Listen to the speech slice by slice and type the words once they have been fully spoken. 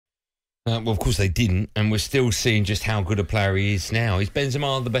Well, of course they didn't, and we're still seeing just how good a player he is now. Is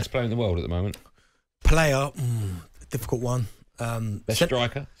Benzema the best player in the world at the moment? Player, difficult one. Best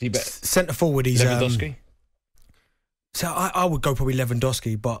striker? Is he better? Centre forward, he's... Lewandowski? So I would go probably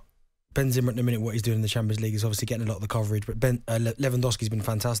Lewandowski, but Benzema at the minute, what he's doing in the Champions League is obviously getting a lot of the coverage, but Lewandowski's been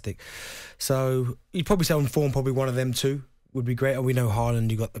fantastic. So you'd probably say on form, probably one of them two would be great. And we know Haaland,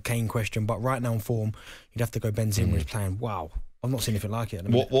 you got the Kane question, but right now on form, you'd have to go Benzema. He's playing, wow. I've not seen anything like it.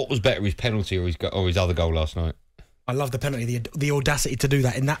 What was better, his penalty or his other goal last night? I love the penalty, the audacity to do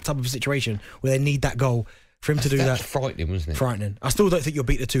that in that type of situation where they need that goal for him to do that. That's frightening, wasn't it? Frightening. I still don't think you'll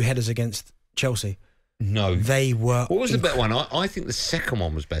beat the two headers against Chelsea. No. They were... What was the better one? I think the second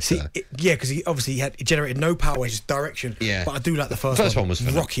one was better. Because he generated no power, just direction. Yeah. But I do like the first one. The first one was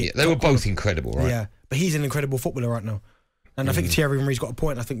rocket. Yeah, they were both incredible, right? Yeah. But he's an incredible footballer right now. And I think Thierry Henry's got a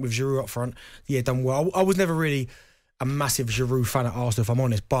point. I think with Giroud up front, done well. I was never really a massive Giroud fan at Arsenal, if I'm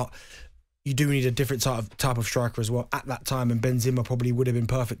honest, but you do need a different type of striker as well at that time, and Benzema probably would have been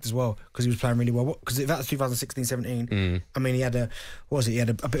perfect as well because he was playing really well. Because if that's 2016-17, I mean, he had a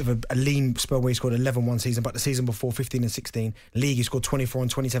bit of a lean spell where he scored 11 one season, but the season before, 15 and 16, league, he scored 24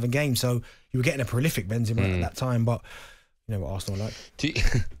 and 27 games, so you were getting a prolific Benzema at that time, but you know what Arsenal are like.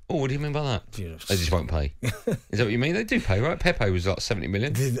 What do you mean by that? They just won't pay. Is that what you mean? They do pay, right? Pepe was like 70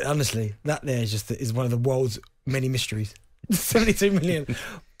 million. Honestly, that there is one of the world's many mysteries. 72 million,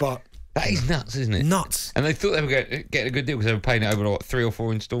 but... That is nuts, isn't it? Nuts. And they thought they were getting a good deal because they were paying it over, what, 3 or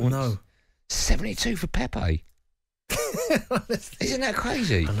 4 instalments? No. 72 for Pepe. Isn't that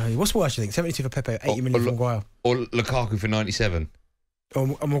crazy? I know. What's worse, you think? 72 for Pepe, 80 million for Maguire. Or Lukaku for 97. Or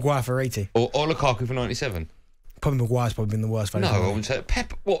Maguire for 80. Or Lukaku for 97. Probably Maguire's probably been the worst value. No, I wouldn't say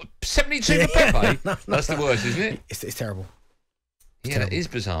Pepe. What, 72 for Pepe? No, That's the worst, isn't it? It's terrible. Yeah, that is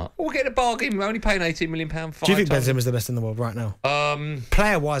bizarre. We'll get a bargain. We're only paying £18 million. Do you think Benzema's the best in the world right now?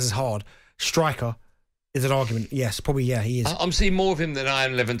 Player-wise is hard. Striker is an argument. Yes, probably, he is. I'm seeing more of him than I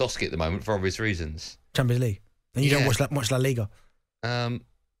am Lewandowski at the moment for obvious reasons. Champions League. And you don't watch much La Liga. La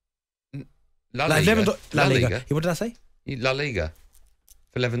Liga. La Liga. What did I say? La Liga.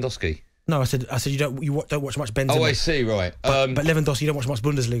 For Lewandowski. No, I said you don't watch much Benzema. Oh, I see, right. But Lewandowski, you don't watch much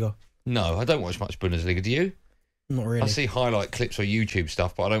Bundesliga. No, I don't watch much Bundesliga. Do you? Not really. I see highlight clips or YouTube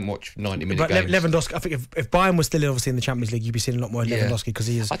stuff, but I don't watch 90-minute games. Lewandowski, I think if Bayern was still obviously in the Champions League, you'd be seeing a lot more Lewandowski because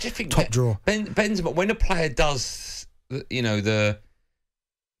he is top draw. Benzema, when a player does, the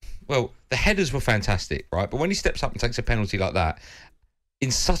headers were fantastic, right? But when he steps up and takes a penalty like that, in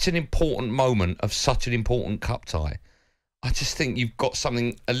such an important moment of such an important cup tie, I just think you've got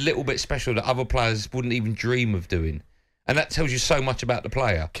something a little bit special that other players wouldn't even dream of doing. And that tells you so much about the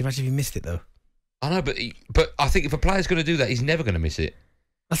player. Can you imagine if he missed it, though? I know, but I think if a player's going to do that, he's never going to miss it.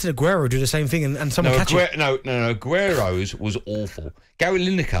 I said Aguero do the same thing and someone catch it. No, Aguero's was awful. Gary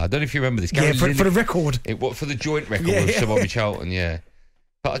Lineker, I don't know if you remember this. For the record. For the joint record with Sir Bobby Charlton,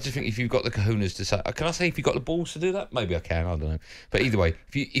 But I just think if you've got the kahunas to say... Can I say if you've got the balls to do that? Maybe I can, I don't know. But either way,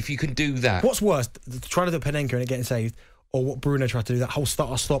 if you can do that... What's worse, trying to do Panenka and it getting saved, or what Bruno tried to do, that whole stop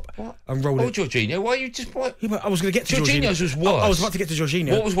and roll it? Oh, Jorginho, why are you just... What? Yeah, but I was going to get to Jorginho. Jorginho's was worse. I was about to get to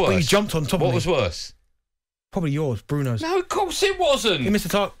Jorginho. What was worse? But you jumped on top of me. What was worse? Probably yours, Bruno's. No, of course it wasn't. He missed a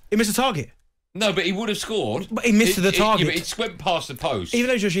target. No, but he would have scored. But he missed the target. But it went past the post. Even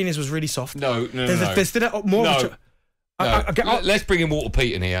though Jorginho's was really soft. No. There's still more of a... Let's bring in Walter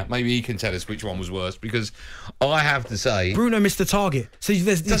Pete in here. Maybe he can tell us which one was worse, because I have to say... Bruno missed the target. So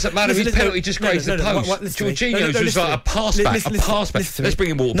doesn't matter. His penalty just grazed the post. Jorginho's was like a pass back. Let's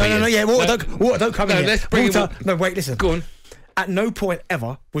bring in Walter Pete in. Walter, don't come in here. Let's bring in... No, wait, listen. Go on. At no point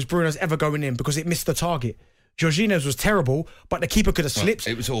ever was Bruno's ever going in because it missed the target. Jorginho's was terrible, but the keeper could have slipped.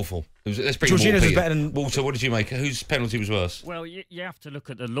 It was awful. Let's bring Jorginho's Walter was better than... Walter, what did you make? Whose penalty was worse? Well, you have to look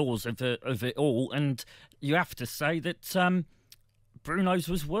at the laws of it all, and you have to say that Bruno's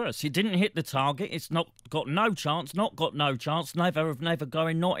was worse. He didn't hit the target. It's not got no chance, never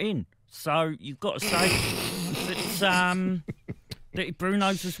going not in. So you've got to say that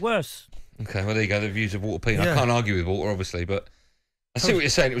Bruno's was worse. Okay, well, there you go, the views of Walter Pete. I can't argue with Walter, obviously, but I see what you're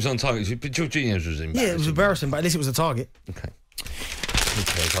saying. It was on target, but Jorginho's was embarrassing. Yeah, it was embarrassing, but at least it was a target. Okay.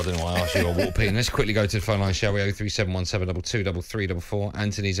 I don't know why I asked you on Walter Pete. Let's quickly go to the phone line, shall we? 03717223344.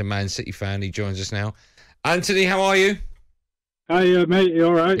 Anthony's a Man City fan. He joins us now. Anthony, how are you? Hi, mate. You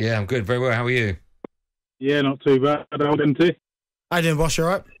all right? Yeah, I'm good. Very well. How are you? Yeah, not too bad. How you doing, boss? You all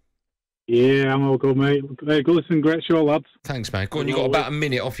right? Yeah, I'm all good, mate. Very good. Listen, great show, lads. Thanks, man. Go on, you got about a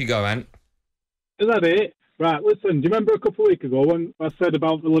minute. Off you go, Ant. Is that it? Right, listen, do you remember a couple of weeks ago when I said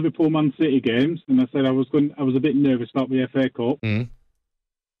about the Liverpool-Man City games, and I said I was a bit nervous about the FA Cup?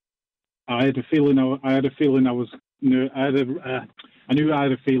 I had a feeling I I knew I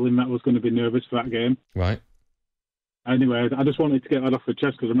had a feeling that I was going to be nervous for that game. Right. Anyway, I just wanted to get that off the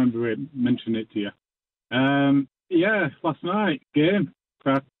chest because I remember mentioning it to you. Yeah, last night, game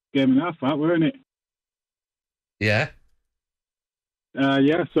and a half, that, weren't it? Yeah.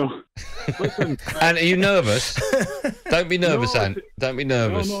 Yeah, so, listen. And are you nervous? Don't be nervous, Ant. Don't be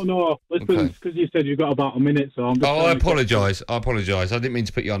nervous. No. Listen, because you said you've got about a minute, so I'm just... I apologise. I didn't mean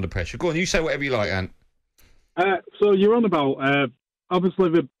to put you under pressure. Go on, you say whatever you like, Ant. So you're on about, obviously,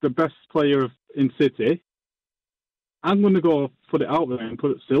 the best player in City. I'm going to go put it out there and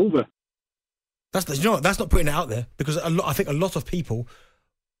put it Silva. You know what? That's not putting it out there because I think a lot of people,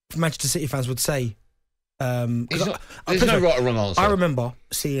 Manchester City fans, would say. There's no right or wrong answer. I remember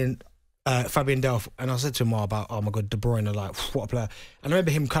seeing Fabian Delph, and I said to him about, oh my God, De Bruyne, like, what a player. And I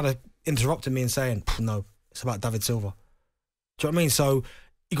remember him kind of interrupting me and saying, no, it's about David Silva. Do you know what I mean? So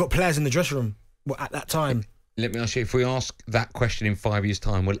you got players in the dressing room at that time. Let me ask you, if we ask that question in 5 years'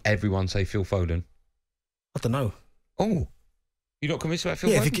 time, will everyone say Phil Foden? I don't know. Oh. You're not convinced about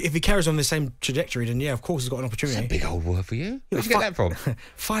Phil Foden? If he carries on the same trajectory, then yeah, of course he's got an opportunity. That's a big old word for you. Where'd you get that from?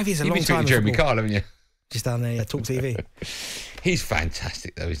 5 years is a You've long been time. talking to Jeremy Kyle, haven't you? Just down there, Talk TV. He's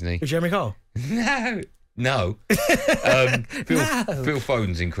fantastic, though, isn't he? With Jeremy Kyle? No. Phil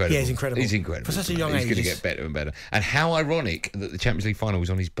Foden's incredible. Yeah, he's incredible. He's incredible. For such a young age. He's going to get better and better. And how ironic that the Champions League final was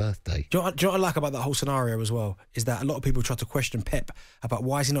on his birthday. Do you know what I like about that whole scenario as well? Is that a lot of people try to question Pep about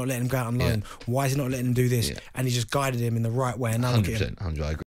why is he not letting him go out on loan? Why is he not letting him do this? Yeah. And he just guided him in the right way. And now look at him. 100%,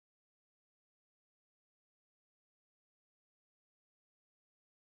 I agree.